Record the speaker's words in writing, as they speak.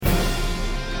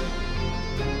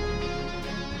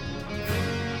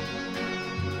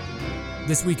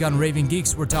This week on Raving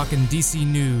Geeks, we're talking DC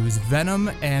News, Venom,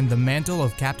 and the Mantle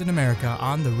of Captain America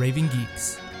on the Raving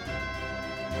Geeks.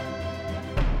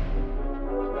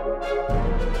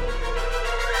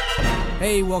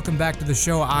 Hey, welcome back to the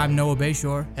show. I'm Noah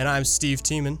Bayshore. And I'm Steve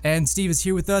Tiemann. And Steve is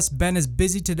here with us. Ben is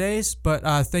busy today, but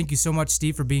thank you so much,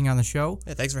 Steve, for being on the show.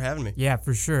 Hey, thanks for having me. Yeah,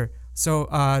 for sure.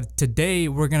 So today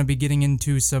we're going to be getting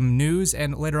into some news,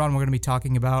 and later on we're going to be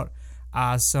talking about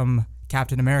some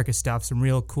Captain America stuff, some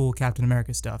real cool Captain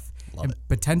America stuff. Love it.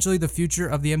 Potentially the future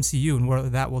of the MCU and where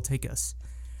that will take us.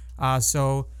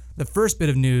 So the first bit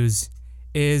of news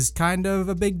is kind of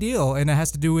a big deal, and it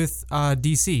has to do with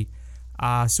DC.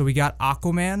 So we got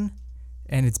Aquaman,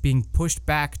 and it's being pushed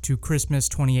back to Christmas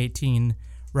 2018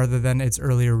 rather than its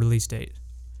earlier release date.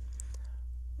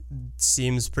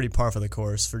 Seems pretty par for the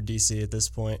course for DC at this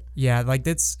point. Yeah, like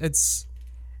it's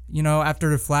after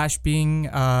the Flash being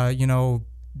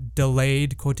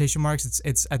delayed, quotation marks,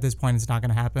 it's at this point it's not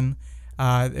going to happen.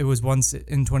 It was once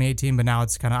in 2018, but now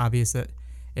it's kind of obvious that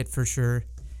it for sure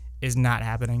is not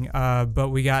happening. But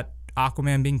we got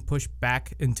Aquaman being pushed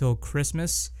back until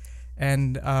Christmas.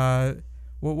 And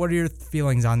what are your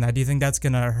feelings on that? Do you think that's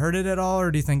going to hurt it at all, or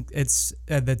do you think it's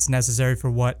that's necessary for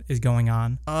what is going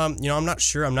on? I'm not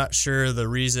sure. I'm not sure the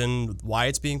reason why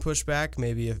it's being pushed back.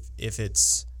 Maybe if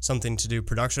it's something to do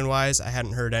production-wise. I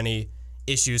hadn't heard any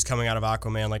issues coming out of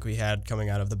Aquaman like we had coming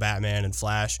out of the Batman and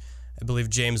Flash. I believe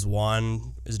James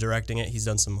Wan is directing it. He's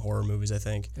done some horror movies, I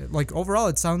think. Like, overall,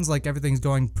 it sounds like everything's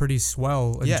going pretty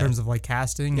swell in terms of, like,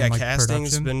 casting and, like,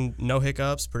 casting's production. been no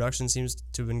hiccups. Production seems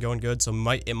to have been going good. So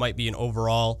it might be an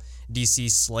overall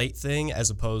DC slate thing as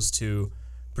opposed to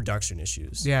production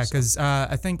issues. Yeah, because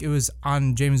I think it was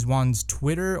on James Wan's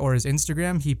Twitter or his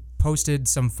Instagram. He posted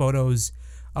some photos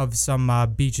of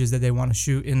some beaches that they want to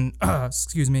shoot in,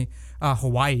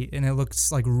 Hawaii. And it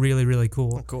looks, like, really, really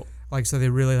cool. Oh, cool. Like, so they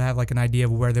really have, like, an idea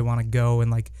of where they want to go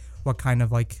and, like, what kind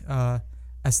of, like,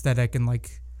 aesthetic and,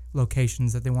 like,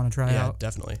 locations that they want to try out. Yeah,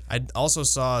 definitely. I also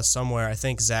saw somewhere, I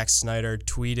think Zack Snyder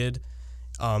tweeted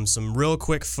some real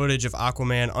quick footage of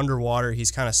Aquaman underwater.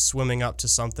 He's kind of swimming up to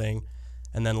something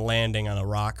and then landing on a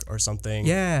rock or something.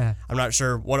 Yeah. I'm not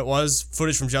sure what it was.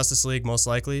 Footage from Justice League, most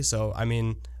likely. So, I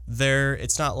mean,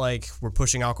 it's not like we're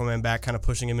pushing Aquaman back, kind of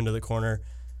pushing him into the corner.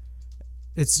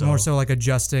 It's more so like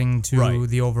adjusting to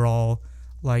the overall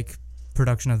like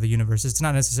production of the universe. It's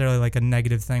not necessarily like a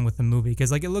negative thing with the movie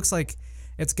because like it looks like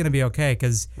it's gonna be okay.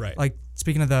 Because like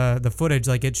speaking of the footage,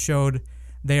 like it showed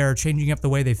they are changing up the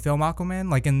way they film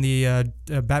Aquaman. Like in the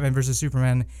Batman vs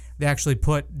Superman, they actually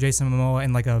put Jason Momoa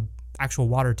in like a actual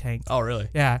water tank. Oh really?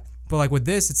 Yeah, but like with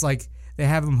this, it's like they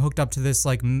have him hooked up to this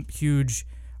like huge,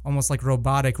 almost like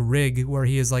robotic rig where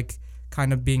he is like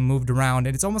kind of being moved around,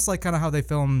 and it's almost like kind of how they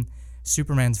film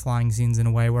Superman's flying scenes in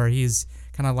a way where he's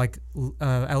kind of like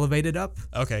elevated up.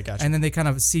 Okay, gotcha. And then they kind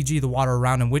of CG the water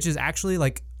around him, which is actually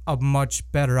like a much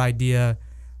better idea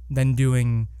than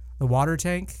doing the water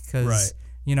tank because,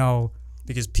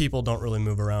 because people don't really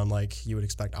move around like you would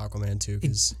expect Aquaman to.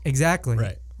 Exactly.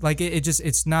 Right. Like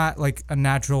it's not like a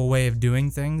natural way of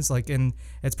doing things. Like, and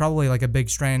it's probably like a big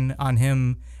strain on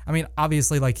him. I mean,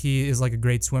 obviously like he is like a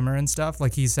great swimmer and stuff.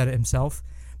 Like he said it himself,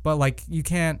 but like you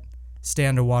can't stay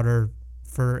underwater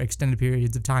for extended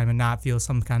periods of time and not feel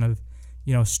some kind of,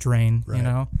 strain,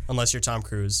 Unless you're Tom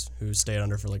Cruise, who stayed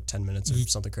under for like 10 minutes or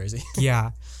something crazy. Yeah,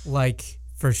 like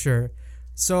for sure.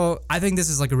 So I think this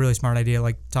is like a really smart idea,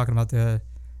 like talking about the,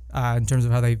 in terms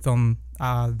of how they film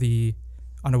the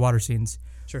underwater scenes.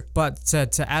 Sure. But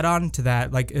to add on to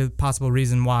that, like a possible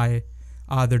reason why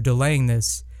they're delaying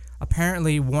this,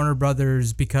 apparently Warner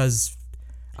Brothers, because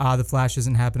The Flash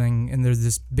isn't happening and there's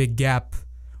this big gap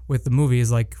with the movie is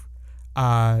like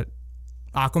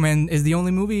Aquaman is the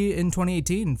only movie in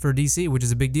 2018 for DC, which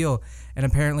is a big deal. And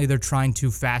apparently they're trying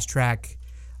to fast track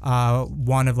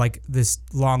one of like this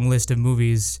long list of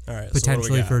movies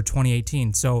potentially for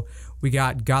 2018. So we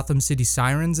got Gotham City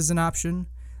Sirens as an option,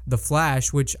 The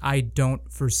Flash, which I don't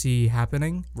foresee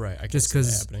happening. Right, I just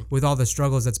because with all the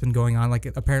struggles that's been going on, like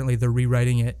apparently they're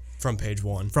rewriting it from page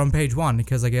one.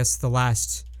 Because I guess the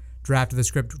last draft of the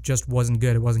script just wasn't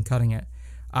good. It wasn't cutting it.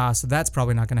 So that's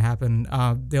probably not going to happen.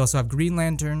 They also have Green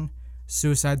Lantern,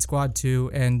 Suicide Squad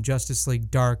 2, and Justice League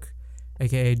Dark,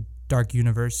 a.k.a. Dark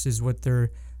Universe is what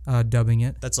they're dubbing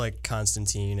it. That's like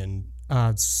Constantine and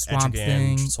Swamp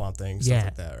Thing, stuff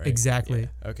like that, right? Exactly.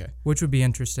 Yeah, okay. Which would be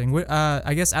interesting.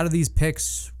 I guess out of these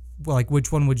picks, like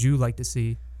which one would you like to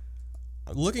see?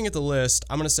 Looking at the list,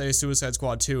 I'm going to say Suicide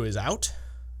Squad 2 is out.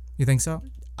 You think so?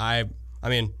 I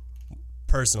mean,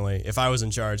 personally, if I was in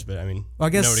charge, but I mean, well, I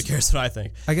guess, nobody cares what I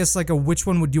think. I guess which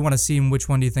one would you want to see and which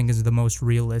one do you think is the most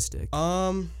realistic?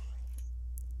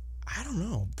 I I don't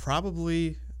know.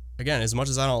 Probably, again, as much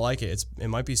as I don't like it, it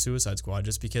might be Suicide Squad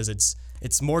just because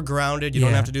it's more grounded. You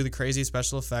don't have to do the crazy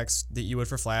special effects that you would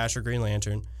for Flash or Green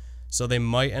Lantern. So they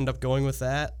might end up going with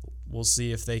that. We'll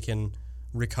see if they can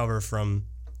recover from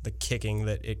the kicking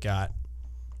that it got.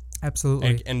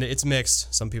 Absolutely. And it's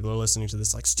mixed. Some people are listening to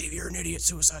this like, Steve, you're an idiot.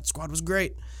 Suicide Squad was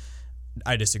great.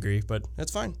 I disagree, but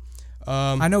that's fine.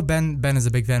 I know Ben is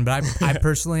a big fan, but I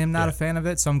personally am not a fan of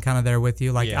it, so I'm kind of there with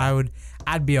you. Like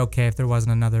I'd be okay if there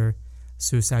wasn't another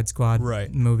Suicide Squad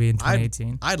movie in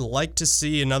 2018. I'd like to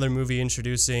see another movie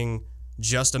introducing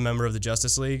just a member of the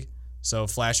Justice League. So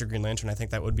Flash or Green Lantern, I think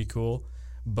that would be cool.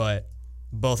 But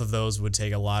both of those would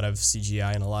take a lot of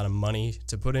CGI and a lot of money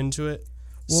to put into it.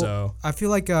 Well, so I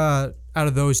feel like out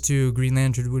of those two, Green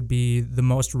Lantern would be the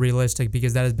most realistic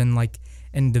because that has been like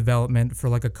in development for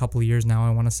like a couple of years now,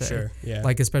 I want to say. Sure, yeah.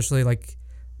 Like especially like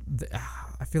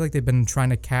I feel like they've been trying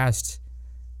to cast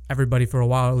everybody for a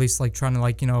while, at least like trying to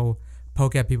like,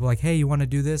 poke at people like, hey, you want to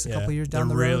do this a couple of years down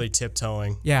the road? They're really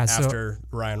tiptoeing after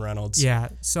Ryan Reynolds. Yeah,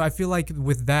 so I feel like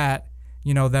with that,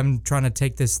 them trying to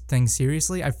take this thing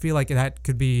seriously, I feel like that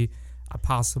could be a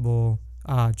possible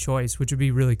choice, which would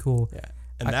be really cool. Yeah,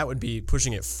 and that would be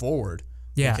pushing it forward.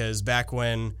 Yeah. Because back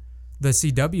when... The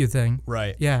CW thing.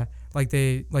 Right. Yeah, like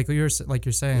you're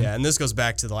saying. Yeah, and this goes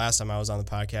back to the last time I was on the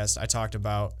podcast. I talked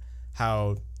about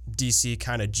how DC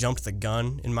kind of jumped the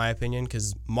gun, in my opinion,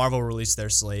 because Marvel released their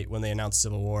slate when they announced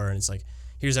Civil War, and it's like,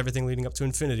 here's everything leading up to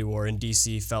Infinity War, and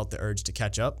DC felt the urge to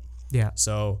catch up. Yeah.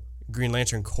 So Green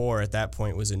Lantern Corps at that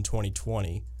point was in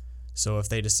 2020. So if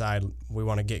they decide we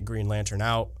want to get Green Lantern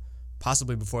out,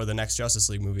 possibly before the next Justice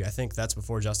League movie, I think that's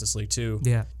before Justice League 2,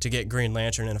 to get Green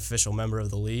Lantern an official member of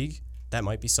the League, that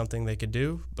might be something they could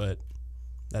do, but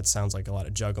that sounds like a lot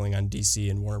of juggling on DC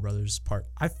and Warner Brothers' part.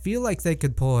 I feel like they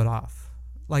could pull it off.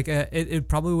 Like, it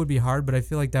probably would be hard, but I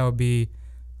feel like that would be,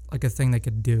 like, a thing they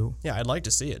could do. Yeah, I'd like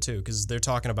to see it, too, because they're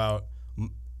talking about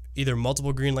either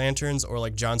multiple Green Lanterns or,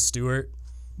 like, John Stewart.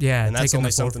 Yeah, and that's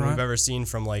only something we've ever seen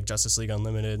from, like, Justice League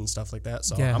Unlimited and stuff like that.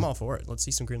 So I'm all for it. Let's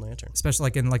see some Green Lantern. Especially,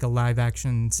 like, in, like, a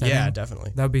live-action setting. Yeah,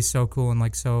 definitely. That would be so cool and,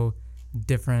 like, so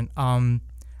different.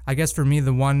 I guess for me,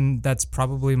 the one that's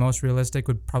probably most realistic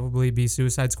would probably be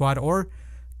Suicide Squad or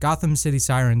Gotham City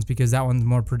Sirens, because that one's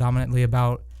more predominantly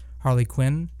about Harley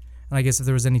Quinn. And I guess if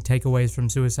there was any takeaways from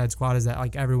Suicide Squad is that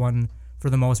like everyone for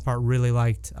the most part really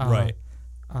liked oh my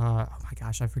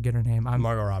gosh, I forget her name.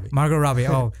 Margot Robbie. Margot Robbie.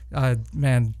 Oh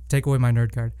man, take away my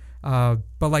nerd card.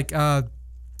 But like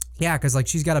yeah, because like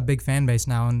she's got a big fan base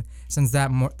now, and since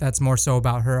that's more so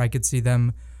about her, I could see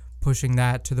them pushing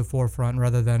that to the forefront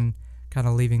rather than kind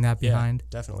of leaving that behind.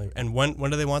 Yeah, definitely. And when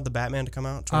do they want the Batman to come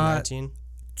out? 2019?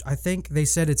 I think they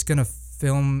said it's gonna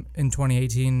film in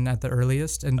 2018 at the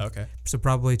earliest, and so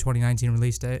probably 2019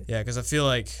 release date. Yeah, because I feel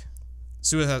like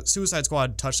Suicide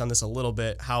Squad touched on this a little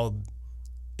bit, how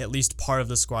at least part of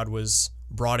the squad was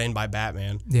brought in by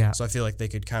Batman. Yeah. So I feel like they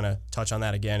could kind of touch on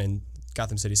that again in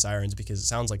Gotham City Sirens, because it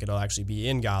sounds like it'll actually be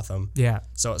in Gotham. Yeah.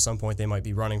 So at some point they might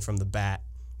be running from the Bat,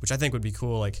 which I think would be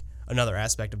cool. Like another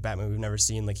aspect of Batman we've never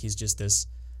seen. Like he's just this,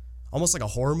 almost like a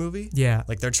horror movie. Yeah.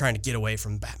 Like they're trying to get away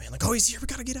from Batman. Like, oh, he's here. We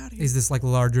got to get out of here. He's this like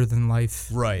larger than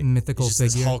life mythical he's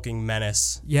just figure. This hulking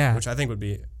menace. Yeah. Which I think would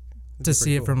be to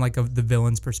see it from like the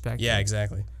villain's perspective. Yeah,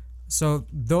 exactly. So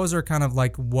those are kind of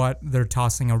like what they're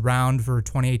tossing around for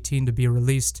 2018 to be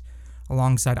released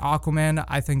alongside Aquaman.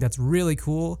 I think that's really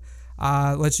cool.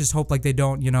 Let's just hope like they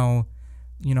don't,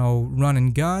 run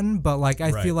and gun. But like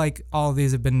I feel like all of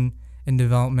these have been in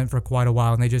development for quite a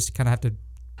while, and they just kind of have to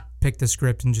pick the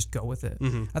script and just go with it.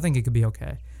 Mm-hmm. I think it could be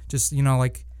okay. Just,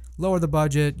 like lower the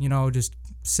budget, just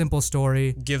simple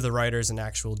story. Give the writers an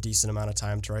actual decent amount of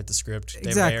time to write the script.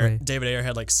 Exactly. David Ayer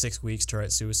had like 6 weeks to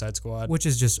write Suicide Squad. Which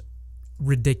is just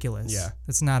ridiculous. Yeah.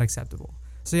 It's not acceptable.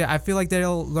 So yeah, I feel like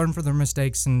they'll learn from their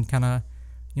mistakes and kind of,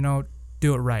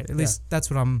 do it right. At least that's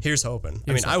what I'm... Here's hoping.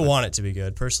 I want it to be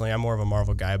good. Personally, I'm more of a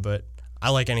Marvel guy, but I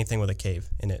like anything with a cape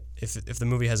in it. If the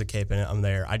movie has a cape in it, I'm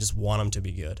there. I just want them to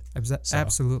be good.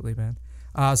 Absolutely, man.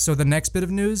 So the next bit of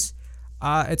news,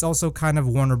 it's also kind of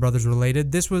Warner Brothers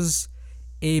related. This was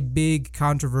a big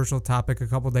controversial topic a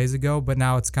couple days ago, but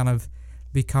now it's kind of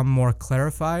become more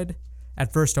clarified.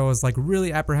 At first, I was like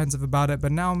really apprehensive about it,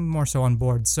 but now I'm more so on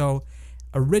board. So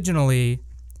originally,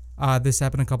 this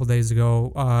happened a couple days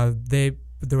ago.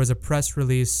 There was a press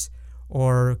release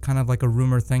or kind of like a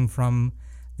rumor thing from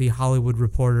The Hollywood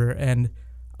Reporter, and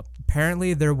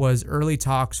apparently there was early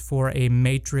talks for a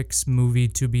Matrix movie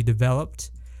to be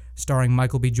developed starring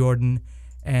Michael B. Jordan,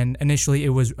 and initially it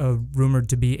was rumored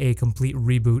to be a complete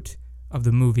reboot of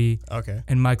the movie. Okay.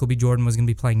 And Michael B. Jordan was going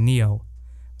to be playing Neo.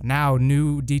 Now,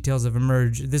 new details have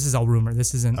emerged. This is all rumor.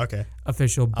 This isn't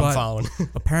official. But I'm following.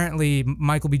 apparently,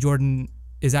 Michael B. Jordan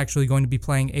is actually going to be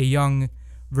playing a young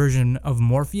version of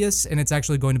Morpheus, and it's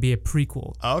actually going to be a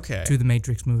prequel to the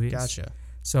Matrix movies. Gotcha.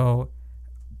 So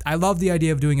I love the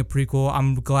idea of doing a prequel.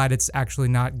 I'm glad it's actually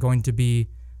not going to be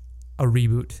a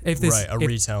reboot.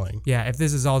 Retelling. Yeah, if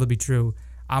this is all to be true,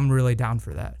 I'm really down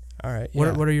for that. All right.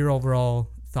 What are your overall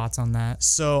thoughts on that?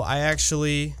 So I've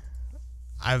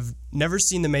never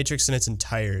seen The Matrix in its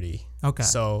entirety. Okay.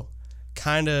 So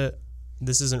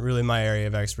this isn't really my area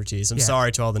of expertise. I'm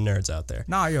sorry to all the nerds out there.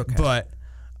 No, you're okay. But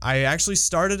I actually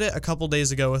started it a couple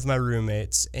days ago with my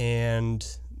roommates, and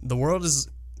the world is,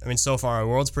 so far, the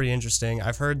world's pretty interesting.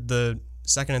 I've heard the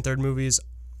second and third movies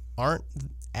aren't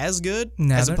as good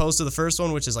as opposed to the first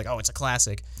one, which is like, it's a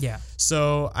classic. Yeah.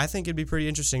 So I think it'd be pretty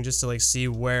interesting just to like see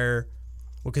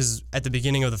because at the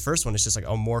beginning of the first one, it's just like,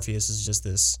 Morpheus is just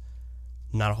this,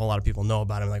 not a whole lot of people know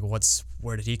about him. Like,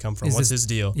 where did he come from? What's his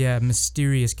deal? Yeah,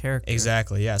 mysterious character.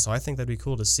 Exactly, yeah. So I think that'd be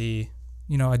cool to see.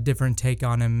 A different take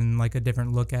on him and like a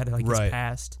different look at it, like his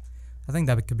past. I think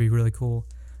that could be really cool.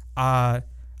 I've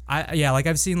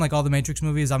seen like all the Matrix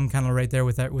movies. I'm kind of right there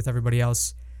with everybody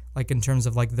else. Like in terms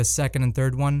of like the second and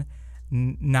third one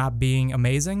not being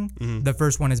amazing. Mm-hmm. The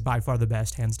first one is by far the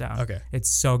best, hands down. Okay. It's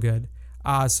so good.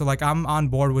 So like I'm on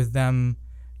board with them,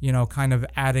 kind of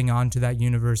adding on to that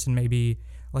universe and maybe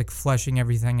like fleshing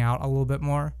everything out a little bit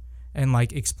more and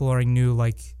like exploring new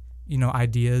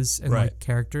ideas and like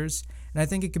characters. And I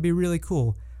think it could be really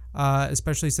cool,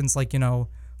 especially since like,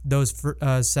 those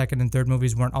second and third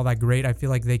movies weren't all that great. I feel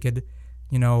like they could,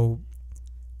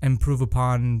 improve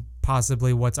upon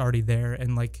possibly what's already there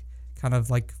and like kind of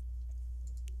like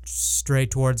stray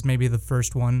towards maybe the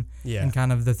first one and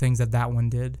kind of the things that one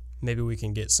did. Maybe we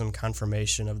can get some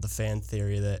confirmation of the fan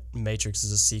theory that Matrix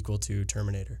is a sequel to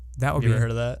Terminator. That would be. You ever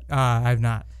heard of that? I've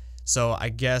not. So I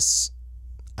guess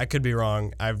I could be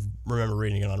wrong. I remember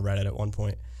reading it on Reddit at one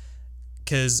point.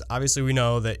 Because obviously we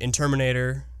know that in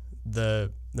Terminator,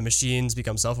 the machines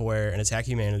become self-aware and attack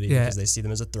humanity because they see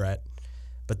them as a threat.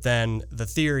 But then the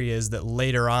theory is that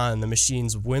later on, the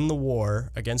machines win the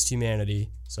war against humanity.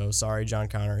 So sorry, John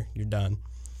Connor, you're done.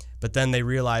 But then they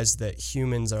realize that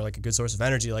humans are like a good source of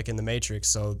energy, like in the Matrix.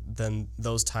 So then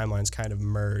those timelines kind of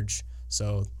merge.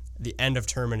 So the end of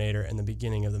Terminator and the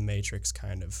beginning of the Matrix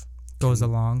kind of goes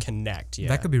along. Connect, yeah.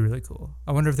 That could be really cool.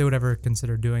 I wonder if they would ever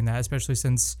consider doing that, especially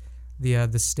since the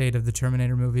state of the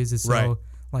Terminator movies is so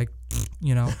right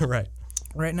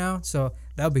now. So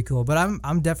that would be cool. But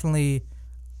I'm definitely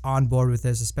on board with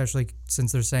this, especially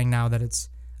since they're saying now that it's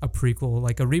a prequel,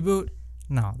 like a reboot.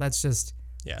 No, that's just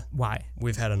why?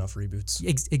 We've had enough reboots.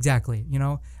 Exactly.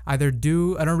 Either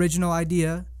do an original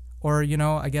idea or,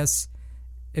 I guess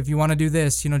if you want to do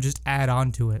this, just add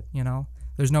on to it,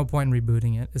 There's no point in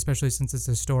rebooting it, especially since it's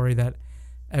a story that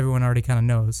everyone already kind of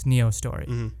knows, Neo's story.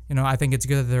 Mm-hmm. I think it's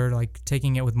good that they're like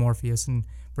taking it with Morpheus and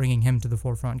bringing him to the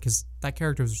forefront because that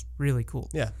character is really cool.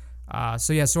 Yeah.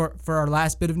 So for our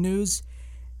last bit of news,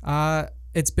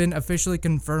 it's been officially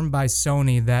confirmed by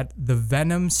Sony that the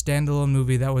Venom standalone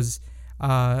movie that was,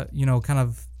 kind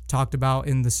of talked about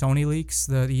in the Sony leaks,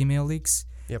 the email leaks,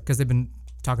 because they've been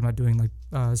talking about doing like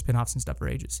spin-offs and stuff for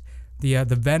ages. The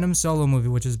Venom solo movie,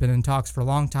 which has been in talks for a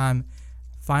long time,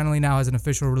 finally now has an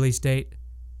official release date,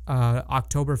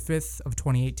 October 5th of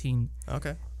 2018.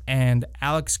 Okay. And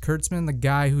Alex Kurtzman, the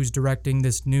guy who's directing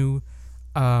this new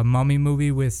Mummy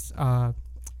movie with, my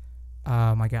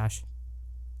gosh,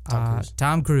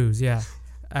 Tom Cruise, yeah.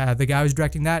 The guy who's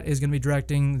directing that is going to be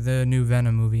directing the new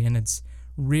Venom movie, and it's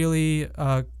really,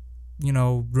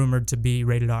 rumored to be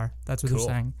rated R. That's what they're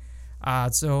saying.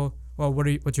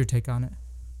 What's your take on it?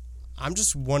 I'm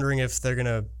just wondering if they're going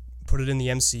to put it in the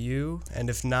MCU, and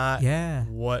if not,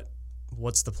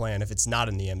 what's the plan if it's not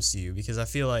in the MCU? Because I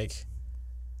feel like,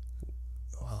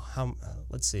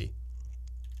 let's see.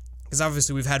 Because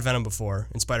obviously we've had Venom before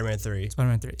in Spider-Man 3.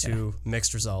 Two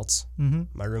mixed results. Mm-hmm.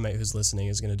 My roommate who's listening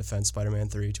is going to defend Spider-Man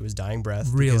 3 to his dying breath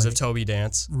because of Toby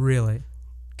Dance. Really?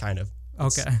 Kind of.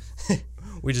 Okay.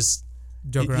 We just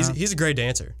joke around. He's a great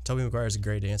dancer. Tobey Maguire is a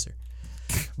great dancer.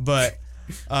 But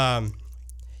I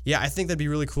think that'd be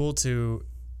really cool to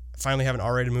finally have an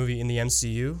R-rated movie in the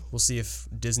MCU. We'll see if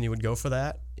Disney would go for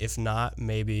that. If not,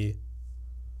 maybe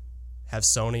have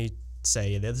Sony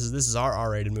say this is our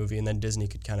R-rated movie, and then Disney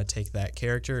could kind of take that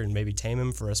character and maybe tame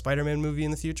him for a Spider-Man movie in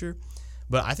the future.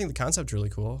 But I think the concept's really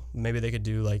cool. Maybe they could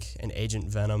do like an Agent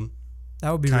Venom.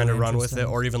 That would be kind really of run with it,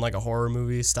 or even like a horror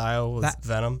movie style with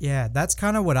Venom. Yeah, that's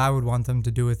kind of what I would want them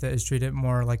to do with it, is treat it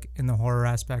more like in the horror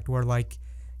aspect, where like,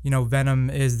 Venom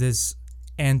is this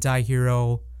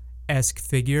anti-hero-esque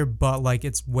figure, but like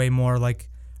it's way more like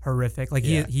horrific. Like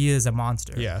he is a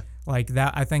monster. Yeah. Like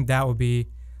that. I think that would be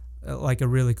like a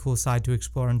really cool side to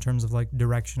explore in terms of like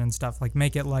direction and stuff. Like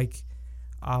make it like,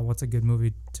 what's a good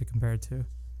movie to compare it to?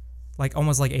 Like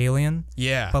almost like Alien.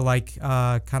 Yeah. But like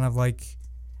kind of like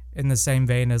in the same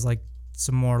vein as like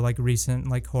some more like recent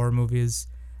like horror movies.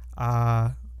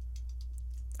 I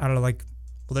don't know, like.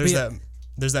 Well,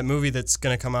 there's that movie that's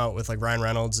gonna come out with like Ryan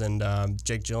Reynolds and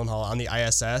Jake Gyllenhaal on the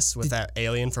ISS with that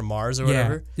alien from Mars or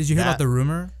whatever. Did you hear about the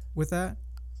rumor with that?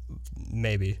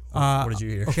 Maybe. What did you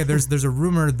hear? Okay, there's a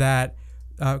rumor that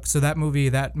so that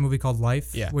movie called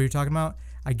Life, yeah, what you're talking about,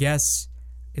 I guess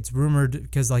it's rumored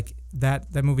because like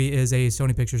that movie is a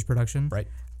Sony Pictures production. Right.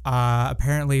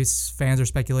 Apparently fans are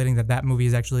speculating that movie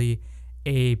is actually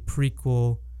a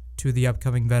prequel to the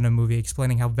upcoming Venom movie,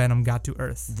 explaining how Venom got to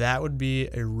Earth. That would be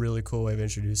a really cool way of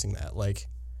introducing that. Like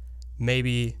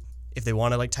maybe if they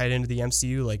want to like tie it into the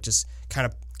MCU, like just kind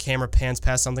of camera pans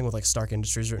past something with like Stark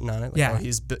Industries written on it.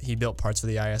 Like, he built parts for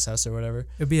the ISS or whatever.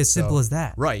 It'd be as simple as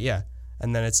that. Right, yeah.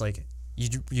 And then it's like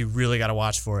you really got to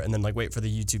watch for it and then like wait for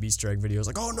the YouTube Easter egg videos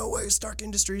like, oh no way, Stark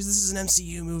Industries, this is an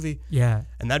MCU movie. Yeah.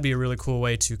 And that'd be a really cool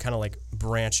way to kind of like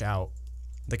branch out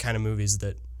the kind of movies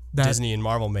that Disney and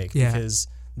Marvel make, because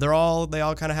they all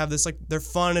kind of have this like, they're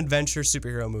fun adventure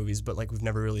superhero movies, but like we've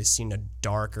never really seen a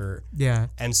darker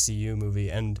MCU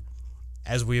movie. And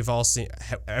as we've all seen,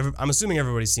 I'm assuming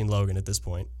everybody's seen Logan at this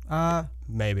point.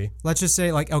 Maybe. Let's just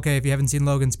say like, okay, if you haven't seen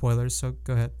Logan, spoilers, so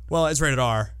go ahead. Well, it's rated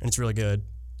R and it's really good.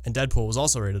 And Deadpool was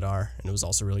also rated R and it was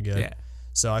also really good. Yeah.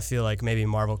 So I feel like maybe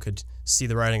Marvel could see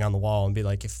the writing on the wall and be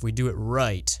like, if we do it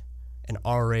right, an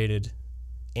R-rated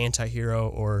anti-hero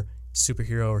or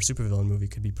superhero or supervillain movie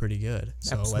could be pretty good.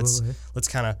 So Absolutely. let's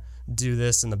kind of do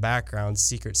this in the background,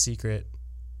 secret,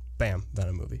 bam,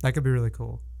 Venom movie. That could be really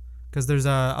cool, because there's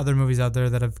other movies out there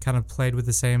that have kind of played with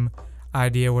the same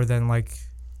idea, where then like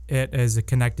it is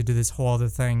connected to this whole other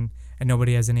thing and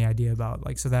nobody has any idea about.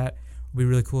 Like, so that would be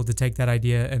really cool to take that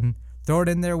idea and throw it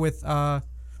in there with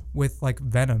like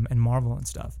Venom and Marvel and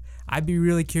stuff. I'd be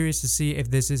really curious to see if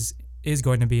this is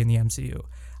going to be in the MCU.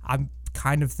 I'm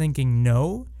kind of thinking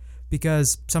no,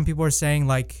 because some people are saying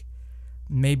like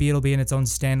maybe it'll be in its own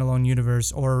standalone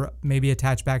universe, or maybe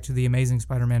attached back to the Amazing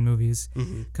Spider-Man movies,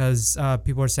 because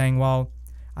people are saying, well,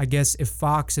 I guess if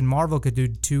Fox and Marvel could do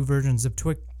two versions of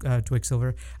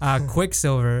Quicksilver,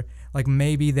 like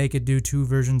maybe they could do two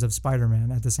versions of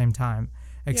Spider-Man at the same time,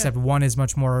 except one is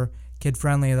much more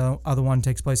kid-friendly, the other one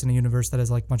takes place in a universe that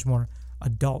is like much more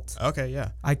adult. Okay, yeah.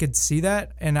 I could see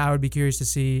that, and I would be curious to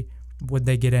see, would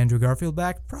they get Andrew Garfield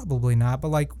back? Probably not, but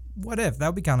like, what if? That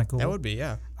would be kind of cool. That would be,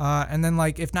 yeah. And then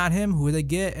like, if not him, who would they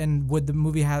get? And would the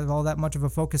movie have all that much of a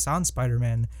focus on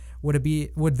Spider-Man?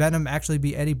 Would Venom actually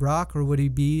be Eddie Brock, or would he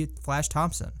be Flash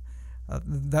Thompson?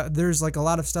 There's like a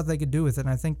lot of stuff they could do with it, and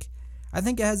I think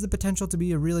it has the potential to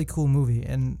be a really cool movie,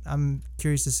 and I'm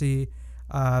curious to see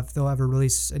if they'll ever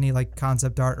release any like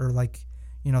concept art or like,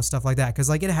 you know, stuff like that, because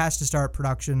like it has to start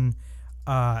production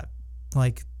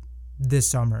like this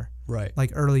summer, right?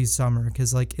 Like early summer,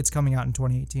 because like it's coming out in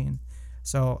 2018.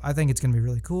 So I think it's gonna be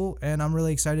really cool, and I'm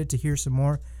really excited to hear some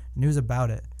more news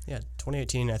about it. Yeah,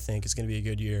 2018 I think is gonna be a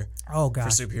good year. Oh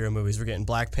gosh, for superhero movies. We're getting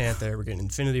Black Panther, we're getting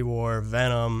Infinity War,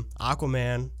 Venom,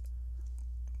 Aquaman,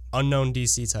 unknown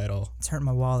DC title. It's hurting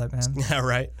my wallet, man. Yeah,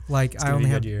 right. Like I only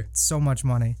have so much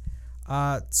money.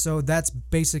 So that's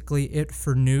basically it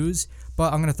for news.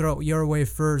 But I'm gonna throw it your way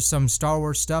for some Star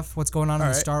Wars stuff. What's going on in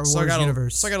the Star Wars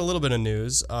universe? So I got a little bit of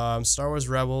news. Star Wars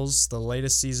Rebels, the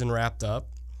latest season wrapped up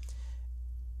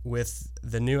with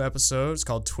the new episode. It's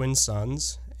called Twin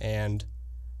Suns, and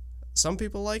some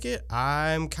people like it.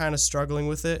 I'm kind of struggling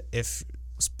with it.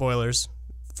 Spoilers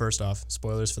for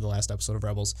the last episode of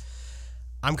Rebels.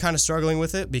 I'm kind of struggling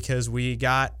with it because we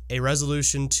got a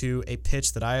resolution to a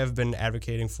pitch that I have been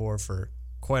advocating for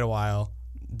quite a while.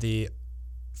 The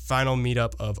final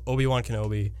meetup of Obi-Wan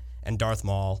Kenobi and Darth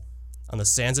Maul on the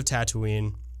sands of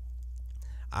Tatooine.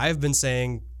 I've been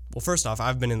saying, well, first off,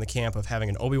 I've been in the camp of having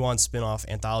an Obi-Wan spin-off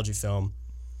anthology film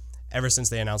ever since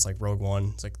they announced like Rogue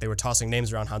One. It's like they were tossing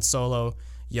names around: Han Solo,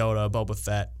 Yoda, Boba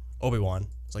Fett, Obi-Wan.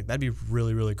 It's like, that'd be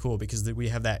really, really cool, because we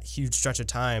have that huge stretch of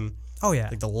time. Oh, yeah.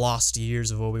 Like the lost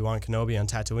years of Obi-Wan Kenobi on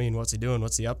Tatooine. What's he doing?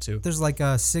 What's he up to? There's like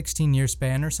a 16-year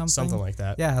span or something. Something like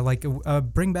that. Yeah, like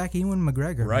bring back Ewan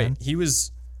McGregor. Right. Man. He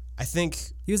was, I think...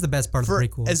 He was the best part of the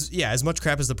prequels. As much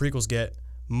crap as the prequels get,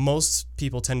 most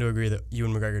people tend to agree that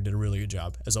Ewan McGregor did a really good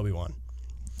job as Obi-Wan.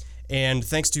 And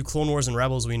thanks to Clone Wars and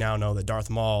Rebels, we now know that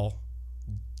Darth Maul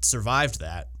survived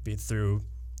that through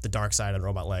the dark side and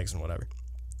robot legs and whatever.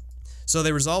 So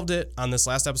they resolved it on this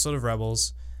last episode of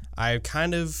Rebels. I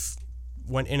kind of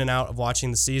went in and out of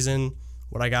watching the season.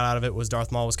 what I got out of it was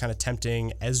Darth Maul was kind of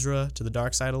tempting Ezra to the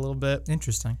dark side a little bit.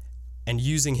 Interesting. And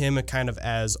using him kind of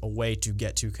as a way to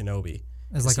get to Kenobi.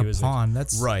 As like a pawn.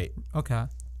 That's right. Okay.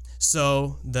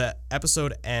 So the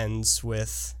episode ends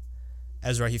with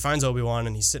Ezra. He finds Obi-Wan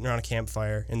and he's sitting around a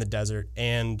campfire in the desert,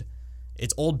 and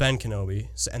it's old Ben Kenobi.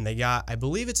 And they got, I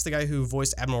believe it's the guy who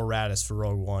voiced Admiral Raddus for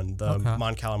Rogue One, the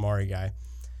Mon Calamari guy.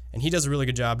 And he does a really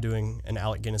good job doing an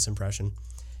Alec Guinness impression.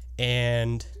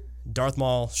 And Darth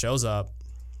Maul shows up.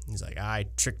 He's like, I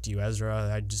tricked you,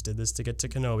 Ezra. I just did this to get to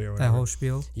Kenobi or whatever. That whole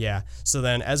spiel? Yeah. So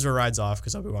then Ezra rides off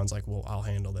because Obi-Wan's like, well, I'll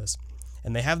handle this.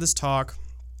 And they have this talk,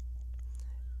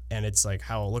 and it's like,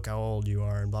 look how old you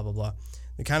are, and blah, blah, blah.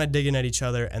 They're kind of digging at each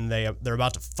other, and they're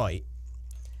about to fight.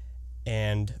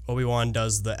 And Obi-Wan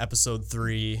does the episode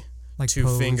 3, like two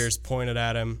pose. Fingers pointed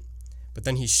at him. But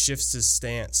then he shifts his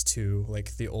stance to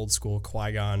like the old school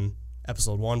Qui-Gon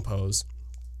episode 1 pose.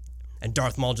 And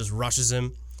Darth Maul just rushes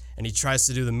him, and he tries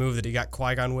to do the move that he got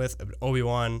Qui-Gon with. But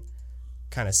Obi-Wan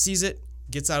kind of sees it,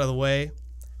 gets out of the way,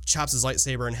 chops his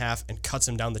lightsaber in half, and cuts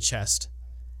him down the chest.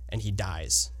 And he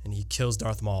dies, and he kills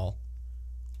Darth Maul.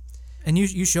 And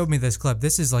you showed me this clip.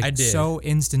 This is like so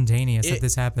instantaneous that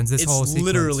this happens. This whole sequence. It's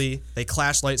literally, they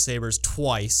clash lightsabers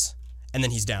twice, and then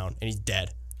he's down, and he's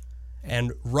dead.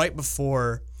 And right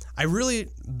before,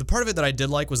 the part of it that I did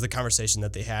like was the conversation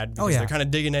that they had. Because they're kind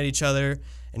of digging at each other,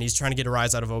 and he's trying to get a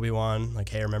rise out of Obi-Wan. Like,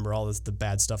 hey, remember all the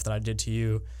bad stuff that I did to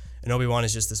you? And Obi-Wan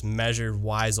is just this measured,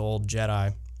 wise old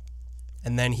Jedi.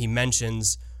 And then he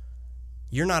mentions,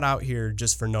 you're not out here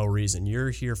just for no reason. You're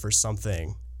here for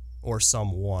something or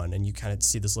someone. And you kind of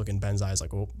see this look in Ben's eyes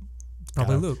like, oh,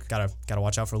 probably Luke. Gotta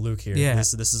watch out for Luke here. Yeah.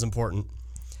 This is important.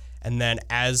 And then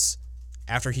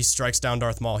after he strikes down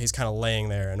Darth Maul, he's kind of laying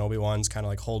there, and Obi-Wan's kind of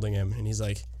like holding him. And he's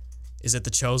like, is it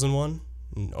the chosen one?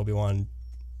 And Obi-Wan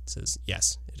says,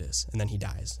 yes, it is. And then he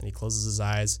dies, and he closes his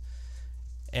eyes.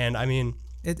 And I mean,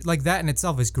 like that in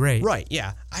itself is great. Right,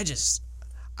 yeah.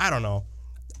 I don't know.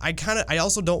 I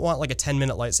also don't want like a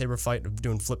 10-minute lightsaber fight of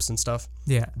doing flips and stuff.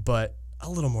 Yeah. But a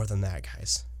little more than that,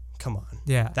 guys. Come on.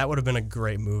 Yeah. That would have been a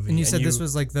great movie. And you said this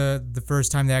was like the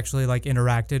first time they actually like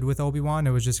interacted with Obi-Wan? It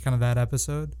was just kind of that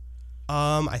episode?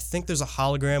 I think there's a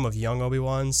hologram of young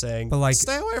Obi-Wan saying, but like,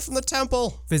 stay away from the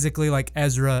temple. Physically, like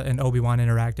Ezra and Obi-Wan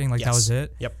interacting, like that was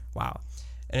it? Yep. Wow.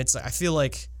 And it's, I feel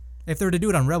like, if they were to do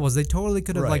it on Rebels, they totally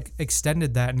could have like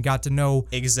extended that and got to know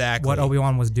exactly what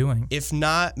Obi-Wan was doing. If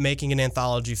not making an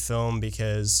anthology film,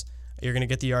 because you're going to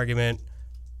get the argument,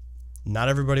 not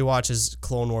everybody watches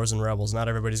Clone Wars and Rebels. Not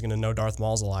everybody's going to know Darth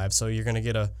Maul's alive. So you're going to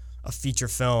get a feature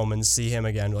film and see him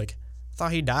again. Like, I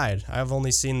thought he died. I've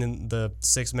only seen the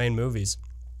 6 main movies.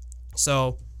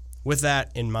 So with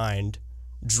that in mind,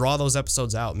 draw those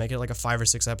episodes out. Make it like a 5 or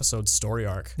 6 episode story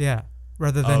arc. Yeah.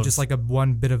 Rather than just like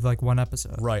one bit of like one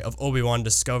episode. Right, of Obi-Wan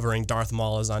discovering Darth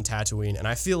Maul is on Tatooine. And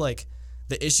I feel like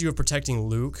the issue of protecting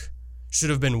Luke should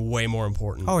have been way more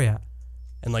important. Oh, yeah.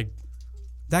 And like,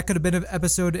 that could have been an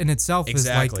episode in itself.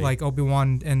 Exactly. As like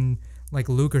Obi-Wan and like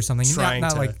Luke or something. Trying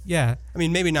not to, like, yeah. I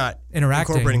mean, maybe not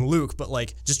incorporating Luke, but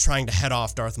like just trying to head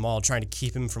off Darth Maul, trying to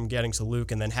keep him from getting to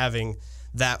Luke, and then having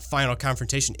that final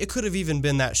confrontation. It could have even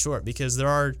been that short, because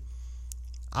there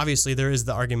is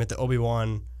the argument that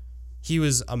Obi-Wan, he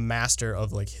was a master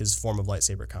of like his form of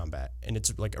lightsaber combat, and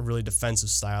it's like a really defensive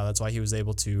style. That's why he was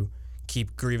able to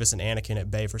keep Grievous and Anakin at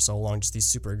bay for so long, just these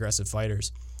super aggressive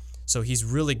fighters. So he's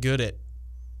really good at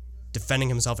defending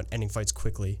himself and ending fights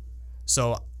quickly.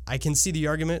 So I can see the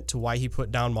argument to why he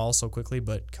put down Maul so quickly,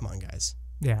 but come on, guys.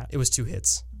 Yeah. It was 2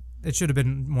 hits. It should have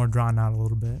been more drawn out a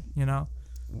little bit, you know?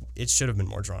 It should have been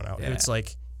more drawn out. Yeah. It's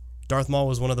like Darth Maul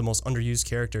was one of the most underused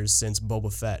characters since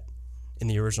Boba Fett in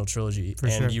the original trilogy,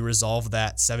 you resolve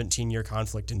that 17-year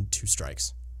conflict in 2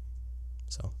 strikes.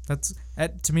 So that's,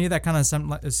 to me, that kind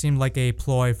of seemed like a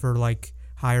ploy for like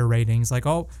higher ratings. Like,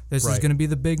 oh, this is going to be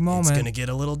the big moment. It's going to get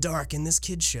a little dark in this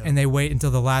kid's show. And they wait until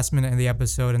the last minute of the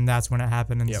episode, and that's when it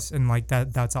happened. And like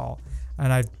that's all.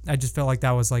 And I just felt like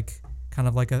that was like kind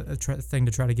of like a thing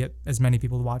to try to get as many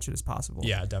people to watch it as possible.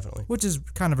 Yeah, definitely. Which is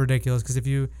kind of ridiculous, because if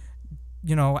you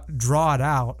draw it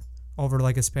out over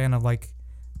like a span of like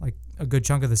a good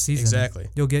chunk of the season, exactly,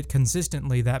 you'll get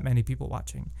consistently that many people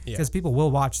watching. Because people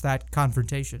will watch that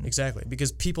confrontation. Exactly,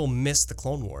 because people miss the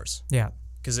Clone Wars. Yeah.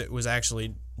 Because it was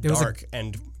actually dark,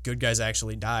 and good guys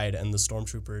actually died, and the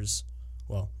stormtroopers,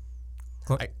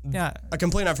 a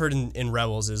complaint I've heard in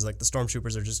Rebels is like the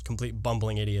stormtroopers are just complete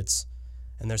bumbling idiots,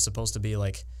 and they're supposed to be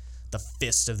like the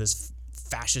fist of this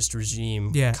fascist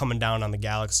regime coming down on the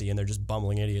galaxy, and they're just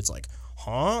bumbling idiots like,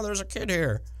 there's a kid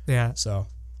here. Yeah. So,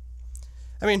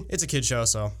 I mean, it's a kid show,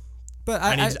 so but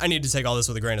I need to take all this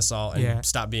with a grain of salt and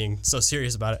stop being so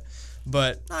serious about it.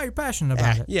 But no, you're passionate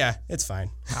about it. Yeah, it's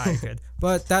fine. All right, good.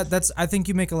 But that's I think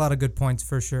you make a lot of good points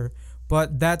for sure.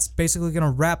 But that's basically going to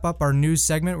wrap up our news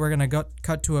segment. We're going to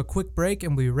cut to a quick break,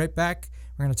 and we'll be right back.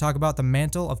 We're going to talk about the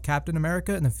mantle of Captain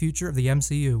America and the future of the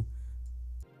MCU.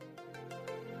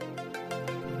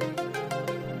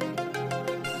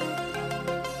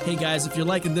 Hey guys, if you're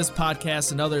liking this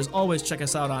podcast and others, always check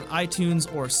us out on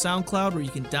iTunes or SoundCloud, where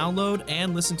you can download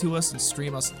and listen to us and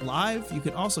stream us live. You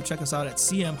can also check us out at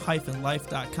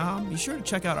cm-life.com. Be sure to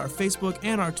check out our Facebook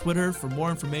and our Twitter for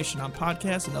more information on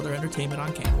podcasts and other entertainment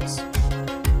on campus.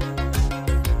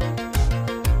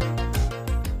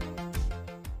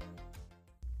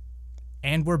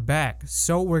 And we're back.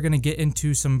 So we're going to get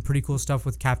into some pretty cool stuff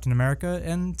with Captain America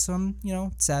and some,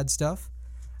 sad stuff.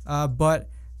 But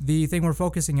the thing we're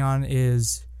focusing on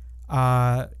is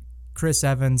Chris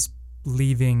Evans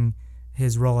leaving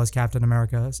his role as Captain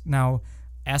America. Now,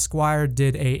 Esquire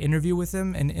did a interview with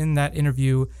him, and in that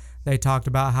interview, they talked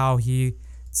about how he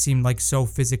seemed like so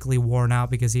physically worn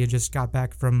out because he had just got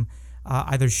back from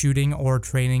either shooting or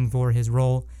training for his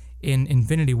role in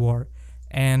Infinity War.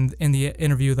 And in the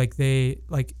interview, they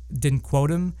didn't quote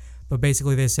him, but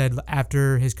basically they said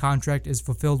after his contract is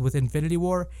fulfilled with Infinity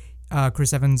War,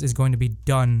 Chris Evans is going to be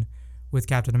done with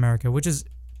Captain America, which is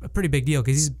a pretty big deal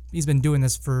because he's been doing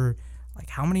this for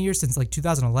how many years? Since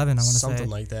 2011, I want to say. Something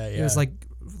like that, yeah. It was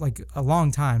like a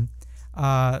long time.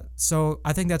 So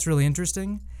I think that's really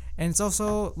interesting, and it's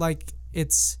also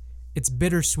it's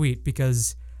bittersweet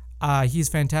because he's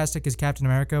fantastic as Captain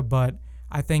America, but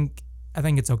I think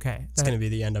it's okay. It's going to be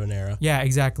the end of an era. Yeah,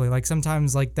 exactly.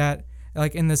 Sometimes that,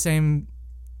 in the same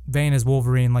vein as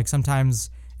Wolverine, sometimes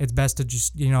it's best to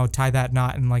just, tie that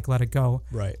knot and let it go.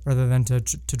 Right. Rather than to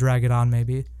drag it on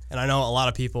maybe. And I know a lot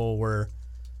of people were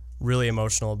really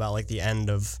emotional about the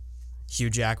end of Hugh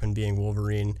Jackman being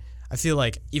Wolverine. I feel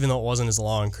like even though it wasn't as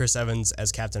long, Chris Evans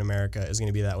as Captain America is going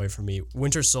to be that way for me.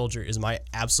 Winter Soldier is my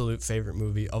absolute favorite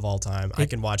movie of all time. I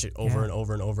can watch it over and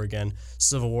over and over again.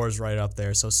 Civil War is right up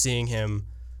there. So seeing him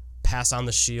pass on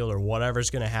the shield or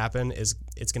whatever's going to happen it's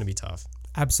going to be tough.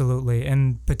 Absolutely.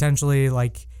 And potentially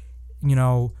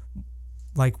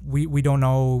we don't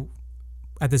know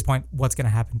at this point what's going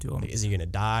to happen to him. Is he going to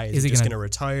die? Is he just going to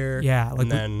retire? Yeah. And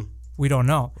then we don't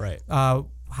know. Right.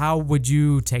 How would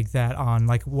you take that on?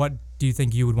 What do you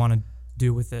think you would want to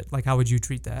do with it? How would you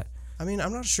treat that? I mean,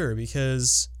 I'm not sure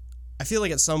because I feel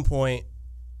like at some point,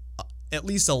 at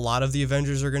least a lot of the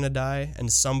Avengers are going to die and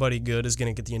somebody good is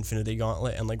going to get the Infinity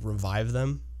Gauntlet and revive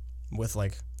them with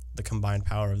the combined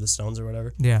power of the stones or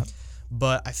whatever. Yeah.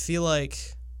 But I feel like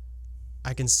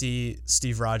I can see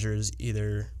Steve Rogers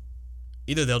either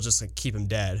they'll just keep him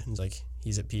dead. It's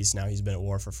he's at peace now. He's been at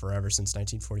war for forever since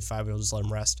 1945. We'll just let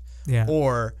him rest. Yeah.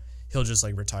 Or he'll just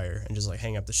retire and just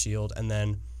hang up the shield and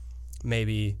then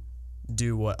maybe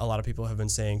do what a lot of people have been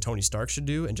saying Tony Stark should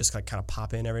do and just kind of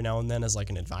pop in every now and then as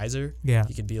an advisor. Yeah.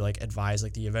 He could be advise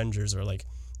the Avengers or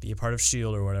be a part of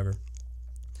S.H.I.E.L.D. or whatever.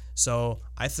 So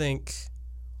I think,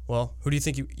 well, who do you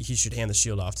think he should hand the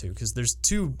shield off to? Because there's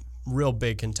two real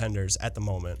big contenders at the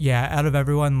moment. Yeah, out of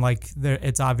everyone,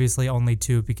 it's obviously only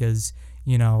two because,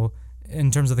 in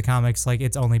terms of the comics,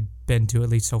 it's only been two at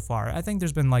least so far. I think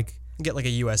there's been get a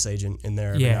U.S. agent in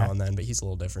there every now and then, but he's a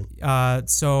little different.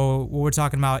 So what we're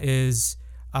talking about is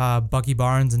Bucky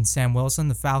Barnes and Sam Wilson,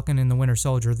 the Falcon and the Winter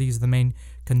Soldier. These are the main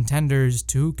contenders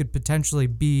to who could potentially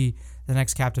be the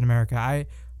next Captain America. I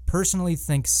personally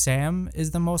think Sam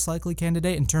is the most likely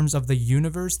candidate in terms of the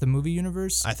universe, the movie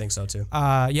universe. I think so too.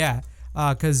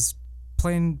 Because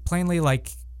plainly,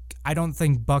 I don't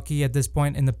think Bucky at this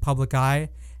point in the public eye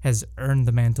has earned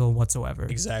the mantle whatsoever.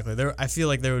 Exactly. I feel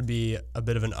like there would be a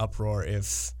bit of an uproar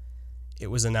if it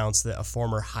was announced that a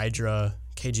former Hydra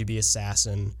KGB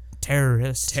assassin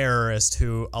terrorist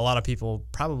who a lot of people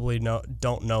probably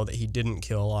don't know that he didn't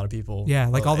kill a lot of people.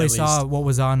 Yeah, all they saw what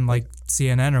was on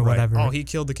CNN or whatever. Oh, he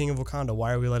killed the King of Wakanda.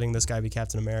 Why are we letting this guy be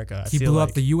Captain America? He blew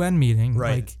up the UN meeting.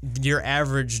 Right. Your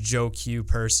average Joe Q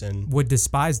person would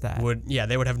despise that.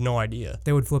 They would have no idea.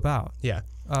 They would flip out. Yeah.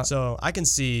 So I can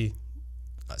see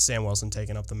Sam Wilson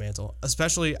taking up the mantle.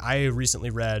 Especially, I recently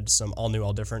read some all new,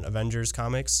 all different Avengers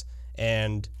comics,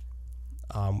 and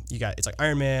it's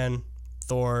Iron Man,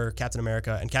 Thor, Captain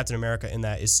America, and Captain America in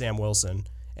that is Sam Wilson,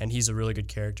 and he's a really good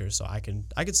character. So I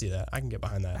could see that. I can get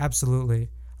behind that. Absolutely.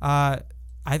 I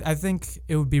think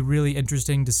it would be really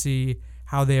interesting to see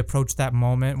how they approach that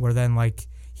moment where then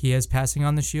he is passing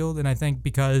on the shield, and I think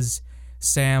because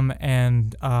Sam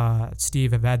and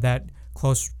Steve have had that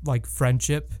close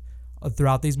friendship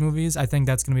throughout these movies, I think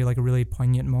that's going to be a really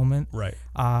poignant moment. Right.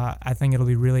 I think it'll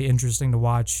be really interesting to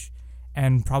watch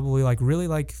and probably really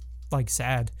like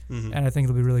sad, and I think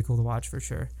it'll be really cool to watch for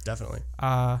sure. Definitely.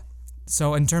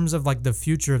 So in terms of like the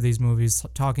future of these movies,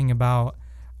 talking about,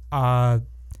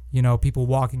 people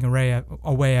walking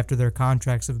away after their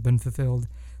contracts have been fulfilled.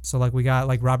 So like we got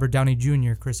like Robert Downey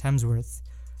Jr., Chris Hemsworth,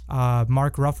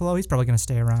 Mark Ruffalo. He's probably gonna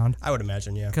stay around. I would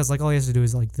imagine, yeah. Because like all he has to do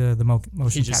is like the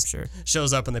motion capture.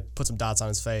 Shows up and they put some dots on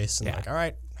his face and like, all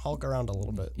right, Hulk around a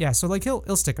little bit. Yeah, so like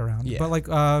he'll stick around. Yeah. But like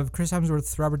Chris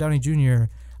Hemsworth, Robert Downey Jr.,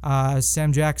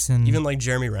 Sam Jackson, even like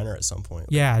Jeremy Renner at some point.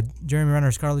 Yeah, Jeremy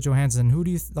Renner, Scarlett Johansson. Who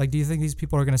do you do you think these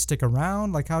people are gonna stick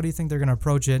around? Like, how do you think they're gonna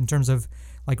approach it in terms of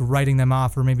like writing them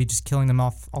off or maybe just killing them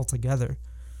off altogether?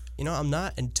 I'm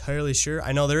not entirely sure.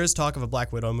 I know there is talk of a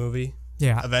Black Widow movie.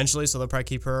 Yeah. Eventually, so they'll probably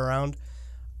keep her around.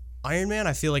 Iron Man,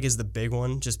 I feel like, is the big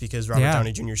one just because Robert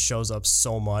Downey Jr. shows up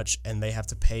so much and they have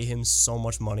to pay him so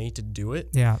much money to do it.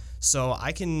 Yeah. So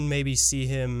I can maybe see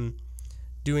him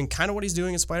doing kind of what he's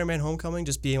doing in Spider-Man Homecoming,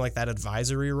 just being like that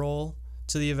advisory role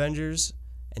to the Avengers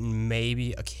and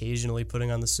maybe occasionally putting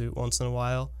on the suit once in a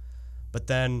while. But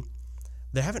then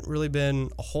there haven't really been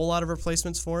a whole lot of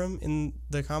replacements for him in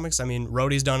the comics. I mean,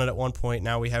 Rhodey's done it at one point.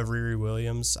 Now we have Riri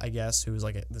Williams, I guess, who's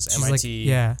like she's MIT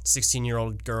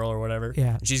 16-year-old girl or whatever.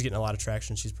 Yeah. And she's getting a lot of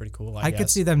traction. She's pretty cool, I guess. could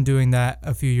see them doing that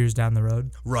a few years down the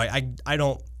road. Right. I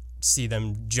don't see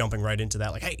them jumping right into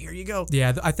that. Like, hey, here you go.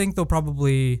 Yeah, I think they'll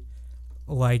probably,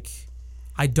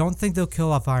 I don't think they'll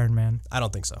kill off Iron Man. I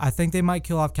don't think so. I think they might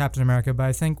kill off Captain America, but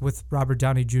I think with Robert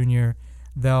Downey Jr.,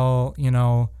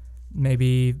 they'll,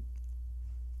 maybe...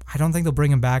 I don't think they'll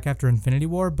bring him back after Infinity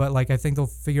War, but I think they'll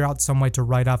figure out some way to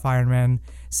write off Iron Man,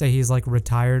 say he's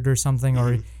retired or something,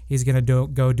 or he's gonna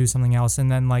go do something else, and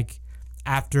then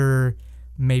after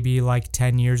maybe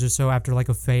 10 years or so, after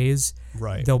a phase,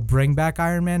 right, they'll bring back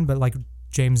Iron Man, but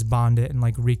James Bond it and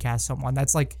recast someone.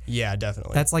 That's yeah,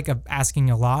 definitely. That's asking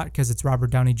a lot because it's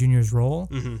Robert Downey Jr.'s role,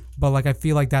 but I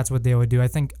feel like that's what they would do. I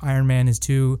think Iron Man is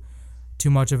too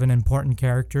much of an important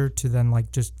character to then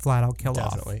just flat out kill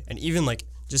off. Definitely, and even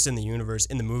just in the universe,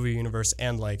 in the movie universe,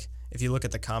 and if you look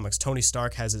at the comics, Tony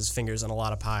Stark has his fingers in a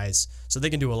lot of pies, so they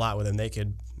can do a lot with him. They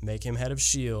could make him head of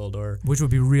S.H.I.E.L.D., or which would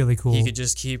be really cool. He could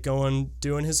just keep going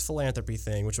doing his philanthropy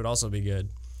thing, which would also be good.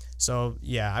 So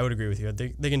yeah, I would agree with you.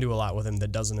 They can do a lot with him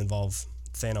that doesn't involve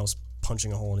Thanos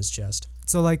punching a hole in his chest.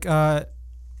 So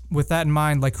with that in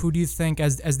mind, who do you think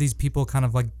as these people kind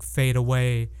of fade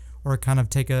away or kind of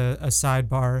take a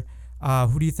sidebar,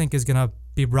 who do you think is gonna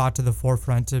be brought to the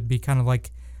forefront to be kind of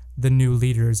the new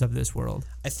leaders of this world?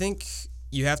 I think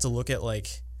you have to look at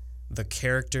the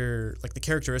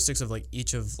characteristics of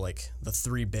each of the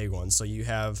three big ones. So you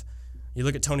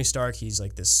look at Tony Stark, he's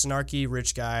this snarky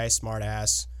rich guy, smart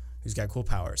ass, who's got cool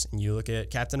powers. And you look at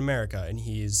Captain America, and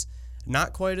he's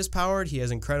not quite as powered, he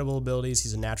has incredible abilities,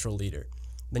 he's a natural leader.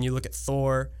 Then you look at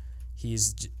Thor,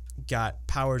 he's got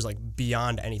powers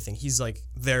beyond anything. He's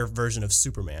their version of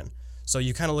Superman. So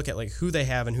you kind of look at who they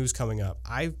have and who's coming up.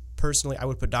 I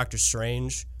would put Doctor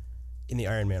Strange in the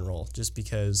Iron Man role just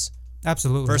because.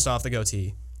 Absolutely. First off, the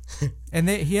goatee. And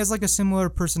he has a similar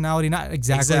personality, not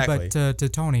exactly. But to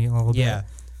Tony a little bit. Yeah.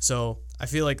 So I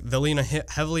feel they'll lean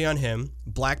heavily on him.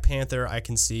 Black Panther, I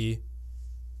can see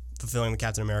fulfilling the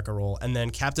Captain America role, and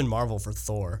then Captain Marvel for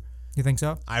Thor. You think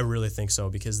so? I really think so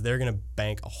because they're gonna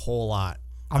bank a whole lot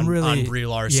on Brie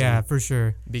Larson. Yeah, for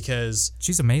sure. Because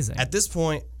she's amazing. At this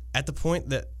point. At the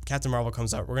point that Captain Marvel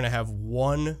comes out, we're going to have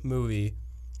one movie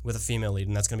with a female lead,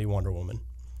 and that's going to be Wonder Woman.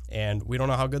 And we don't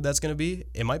know how good that's going to be.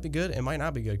 It might be good. It might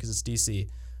not be good because it's DC.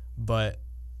 But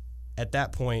at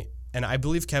that point, and I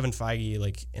believe Kevin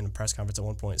Feige, in a press conference at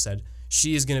one point, said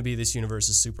she is going to be this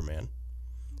universe's Superman.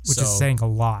 Which is saying a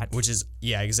lot. Which is,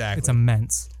 yeah, exactly. It's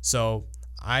immense. So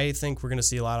I think we're going to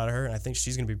see a lot out of her, and I think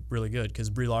she's going to be really good because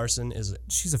Brie Larson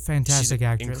she's a fantastic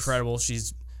actress. Incredible.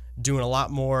 She's doing a lot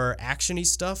more action-y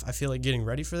stuff. I feel getting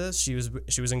ready for this. She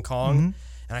was in Kong,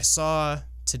 and I saw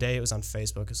today, it was on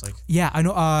Facebook. It's yeah, I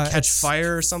know. Catch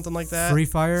Fire or something like that. Free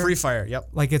Fire. Free Fire. Yep.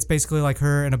 It's basically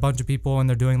her and a bunch of people, and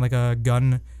they're doing a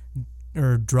gun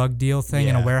or drug deal thing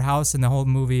in a warehouse, and the whole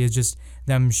movie is just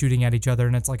them shooting at each other,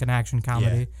 and it's an action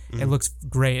comedy. Yeah. It looks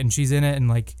great, and she's in it,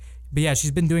 and but yeah,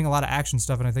 she's been doing a lot of action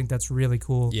stuff, and I think that's really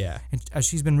cool. Yeah. And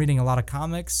she's been reading a lot of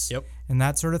comics and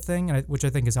that sort of thing, which I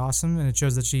think is awesome, and it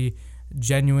shows that she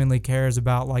genuinely cares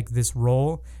about this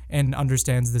role and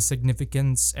understands the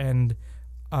significance and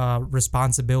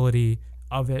responsibility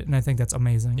of it, and I think that's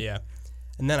amazing. Yeah.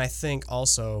 And then I think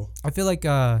also... I feel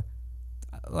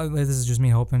this is just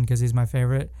me hoping because he's my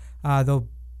favorite, they'll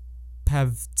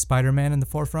have Spider-Man in the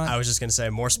forefront. I was just going to say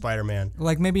more Spider-Man.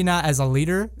 Maybe not as a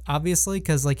leader, obviously,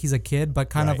 because he's a kid, but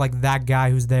kind of that guy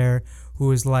who's there,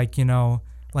 who is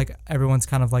like everyone's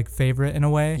kind of like favorite in a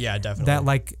way. Yeah, definitely. That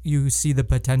like you see the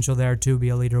potential there to be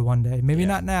a leader one day. Maybe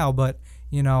not now, but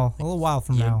you know, a little while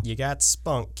from now. You got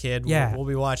spunk, kid. Yeah. We'll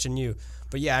be watching you.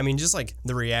 But yeah, I mean, just like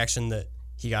the reaction that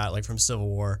he got like from Civil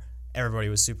War, everybody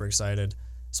was super excited.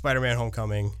 Spider-Man: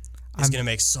 Homecoming is going to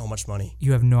make so much money.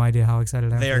 You have no idea how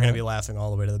excited I am. They are going to be laughing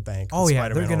all the way to the bank. Oh yeah,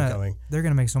 Spider-Man: Homecoming. They're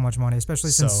gonna make so much money,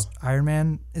 especially since Iron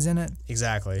Man is in it.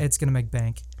 Exactly. It's gonna make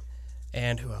bank.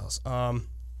 And who else?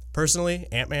 Personally,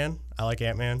 Ant-Man. I like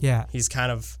Ant-Man. Yeah. He's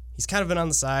kind of been on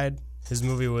the side. His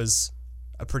movie was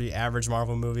a pretty average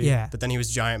Marvel movie. Yeah. But then he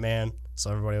was Giant Man,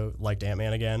 so everybody liked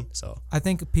Ant-Man again. So I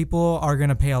think people are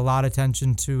gonna pay a lot of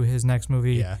attention to his next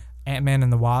movie. Yeah. Ant-Man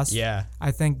and the Wasp. Yeah.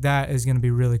 I think that is going to be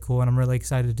really cool, and I'm really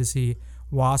excited to see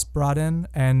Wasp brought in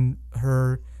and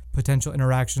her potential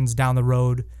interactions down the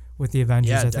road with the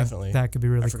Avengers. Yeah, I definitely. think that could be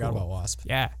really cool. I forgot about Wasp.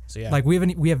 Yeah. So yeah. Like we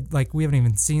haven't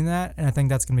even seen that, and I think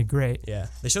that's going to be great. Yeah.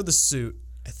 They showed the suit,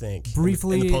 I think,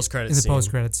 Briefly in the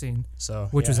post-credit scene. So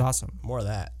which was awesome. More of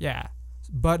that. Yeah.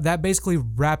 But that basically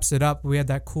wraps it up. We had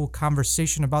that cool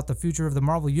conversation about the future of the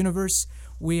Marvel Universe.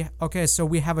 So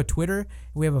we have a Twitter,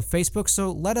 we have a Facebook,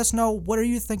 so let us know, what are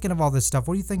you thinking of all this stuff?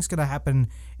 What do you think is going to happen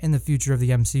in the future of the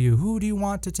MCU? Who do you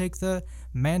want to take the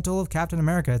mantle of Captain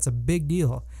America? It's a big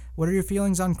deal. What are your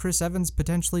feelings on Chris Evans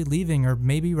potentially leaving, or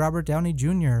maybe Robert Downey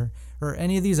Jr., or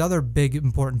any of these other big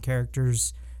important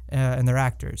characters and their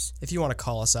actors? If you want to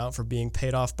call us out for being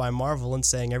paid off by Marvel and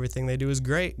saying everything they do is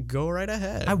great, go right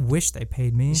ahead. I wish they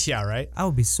paid me. Yeah, right? That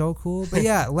would be so cool. But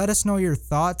yeah, let us know your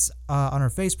thoughts on our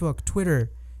Facebook,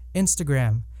 Twitter,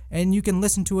 Instagram. And you can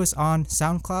listen to us on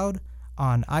SoundCloud,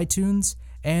 on iTunes,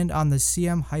 and on the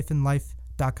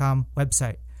cm-life.com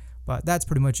website. But that's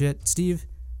pretty much it. Steve,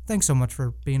 thanks so much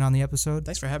for being on the episode.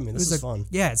 Thanks for having me. This was fun.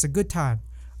 Yeah, it's a good time.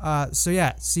 So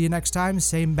yeah, see you next time.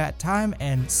 Same bat time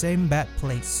and same bat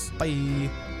place. Bye.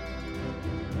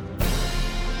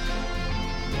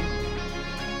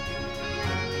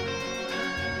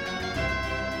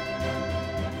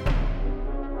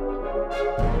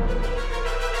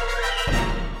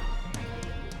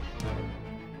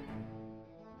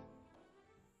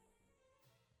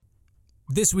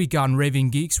 This week on Raving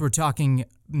Geeks, we're talking...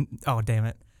 Oh, damn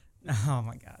it. Oh,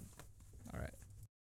 my God.